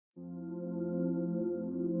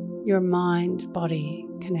your mind-body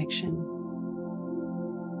connection.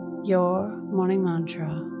 Your morning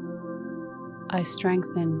mantra: I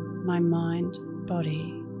strengthen my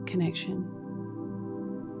mind-body connection.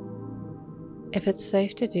 If it's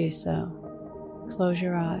safe to do so, close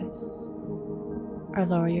your eyes or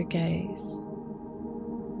lower your gaze.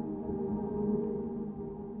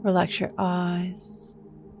 Relax your eyes,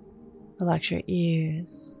 relax your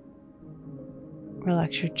ears,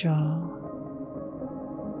 relax your jaw.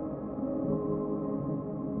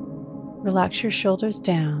 Relax your shoulders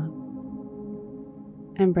down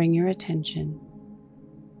and bring your attention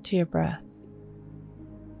to your breath.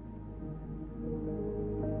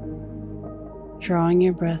 Drawing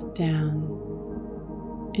your breath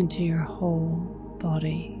down into your whole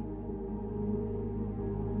body.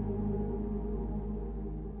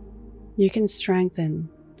 You can strengthen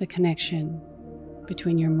the connection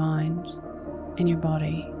between your mind and your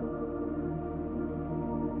body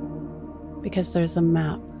because there's a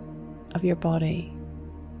map of your body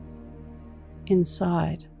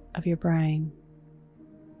inside of your brain.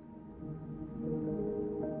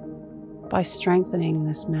 By strengthening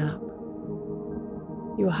this map,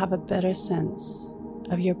 you will have a better sense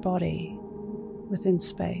of your body within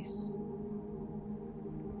space.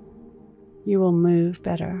 You will move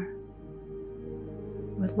better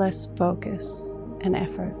with less focus and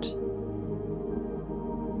effort.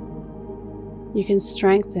 You can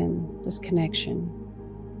strengthen this connection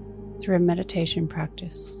through a meditation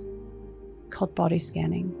practice called body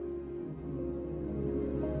scanning.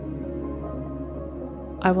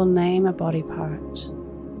 I will name a body part,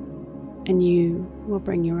 and you will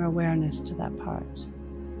bring your awareness to that part.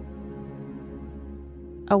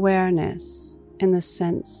 Awareness in the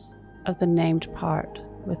sense of the named part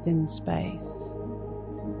within space,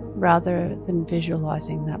 rather than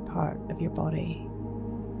visualizing that part of your body.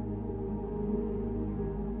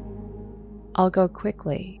 I'll go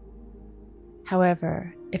quickly.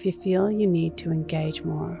 However, if you feel you need to engage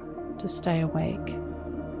more to stay awake,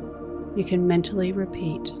 you can mentally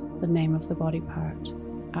repeat the name of the body part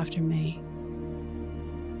after me.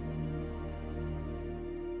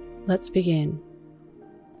 Let's begin.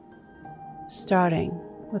 Starting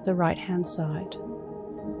with the right hand side.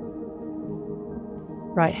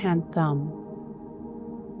 Right hand thumb,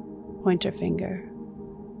 pointer finger,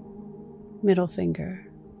 middle finger,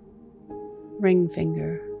 ring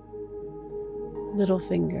finger, little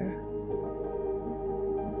finger,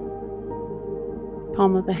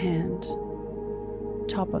 palm of the hand,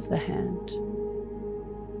 top of the hand,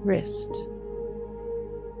 wrist,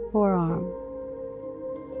 forearm,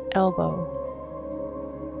 elbow,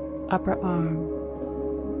 upper arm,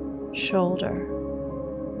 shoulder,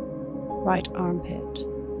 right armpit,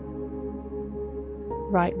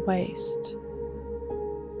 right waist,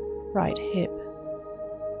 right hip,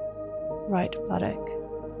 right buttock,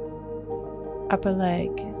 upper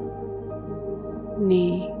leg,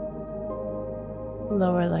 knee,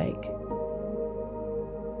 lower leg,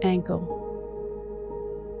 ankle,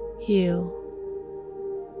 heel,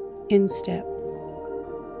 instep,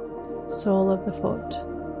 sole of the foot,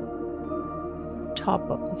 top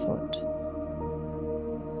of the foot,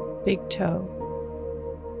 big toe,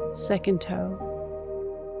 second toe,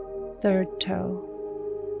 third toe,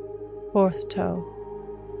 fourth toe,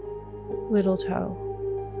 little toe,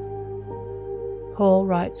 whole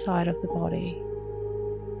right side of the body,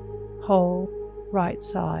 whole right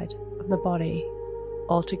side of the body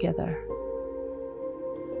all together.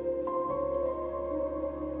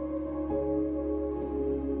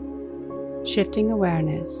 Shifting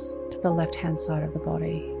awareness to the left hand side of the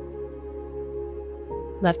body.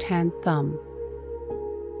 Left hand thumb,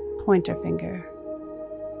 pointer finger,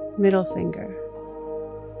 middle finger,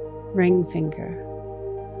 ring finger,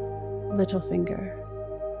 little finger,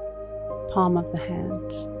 palm of the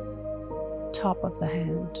hand, top of the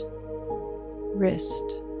hand,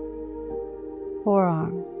 wrist,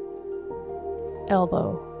 forearm,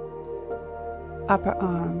 elbow, upper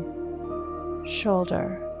arm,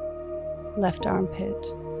 shoulder, left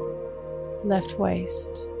armpit, left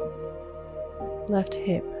waist, left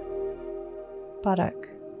hip, buttock,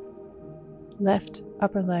 left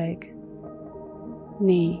upper leg,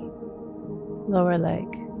 knee, lower leg,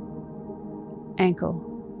 ankle,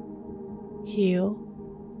 heel,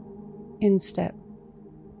 instep,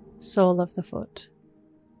 sole of the foot,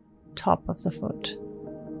 top of the foot,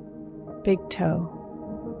 big toe,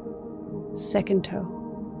 second toe,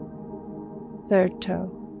 third toe,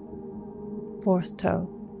 fourth toe,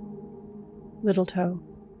 little toe,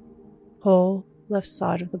 whole left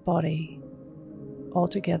side of the body all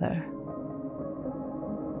together.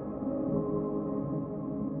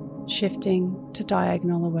 shifting to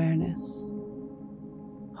diagonal awareness.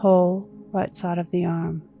 Whole right side of the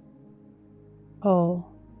arm, whole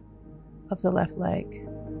of the left leg,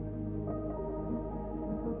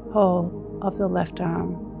 whole of the left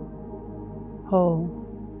arm,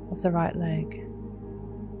 whole of the right leg,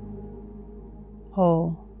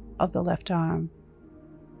 whole of the left arm,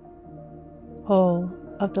 whole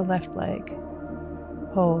of the left leg,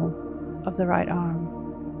 whole of the right arm.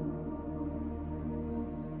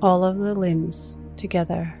 All of the limbs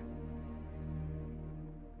together,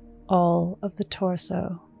 all of the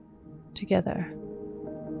torso together.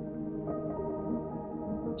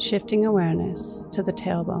 Shifting awareness to the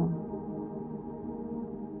tailbone.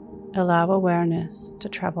 Allow awareness to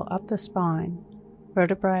travel up the spine,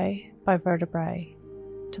 vertebrae by vertebrae,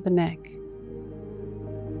 to the neck.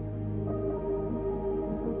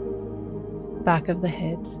 Back of the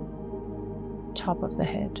head, top of the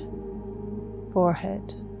head,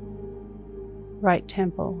 forehead, right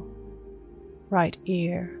temple, right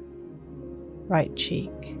ear, right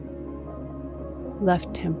cheek,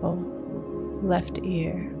 left temple, left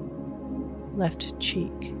ear, left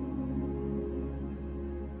cheek,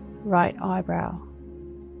 right eyebrow,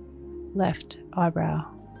 left eyebrow,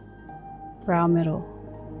 brow middle,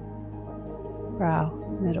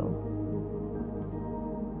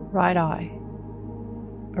 right eye,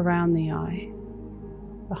 around the eye,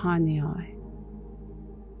 behind the eye,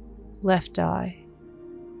 left eye,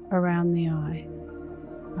 around the eye,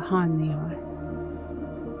 behind the eye,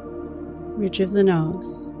 ridge of the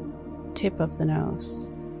nose, tip of the nose,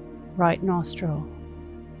 right nostril,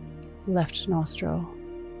 left nostril,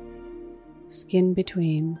 skin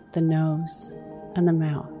between the nose and the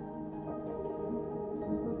mouth,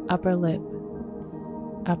 upper lip,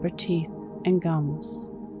 upper teeth and gums,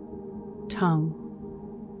 tongue,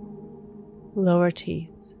 lower teeth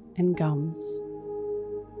and gums,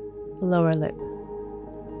 lower lip,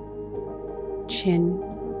 chin,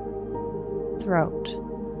 throat,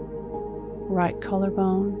 right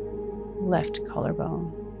collarbone, left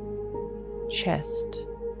collarbone, chest,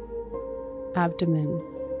 abdomen,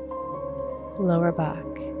 lower back,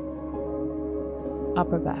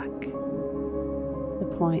 upper back, the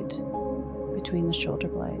point between the shoulder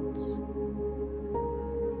blades.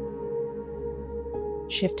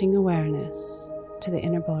 Shifting awareness to the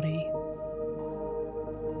inner body,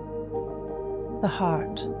 the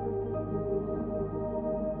heart,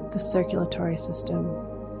 the circulatory system,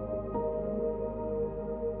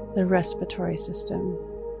 the respiratory system,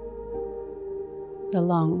 the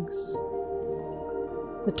lungs,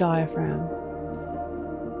 the diaphragm,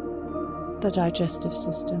 the digestive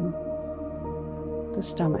system, the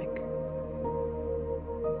stomach,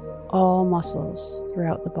 all muscles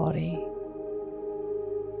throughout the body,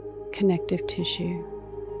 connective tissue,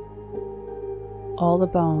 all the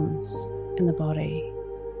bones in the body,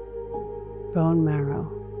 bone marrow,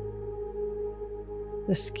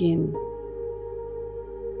 the skin,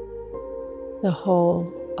 the whole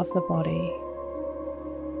of the body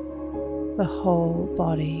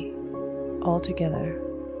all together.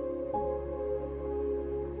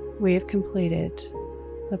 We have completed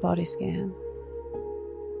the body scan.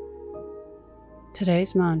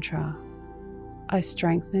 Today's mantra: I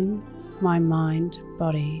strengthen my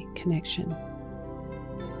mind-body connection.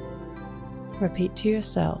 Repeat to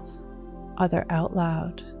yourself, either out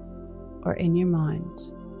loud or in your mind: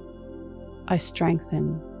 I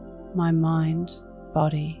strengthen my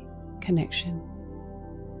mind-body connection.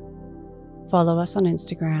 Follow us on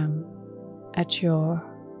Instagram at Your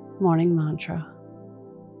Morning Mantra.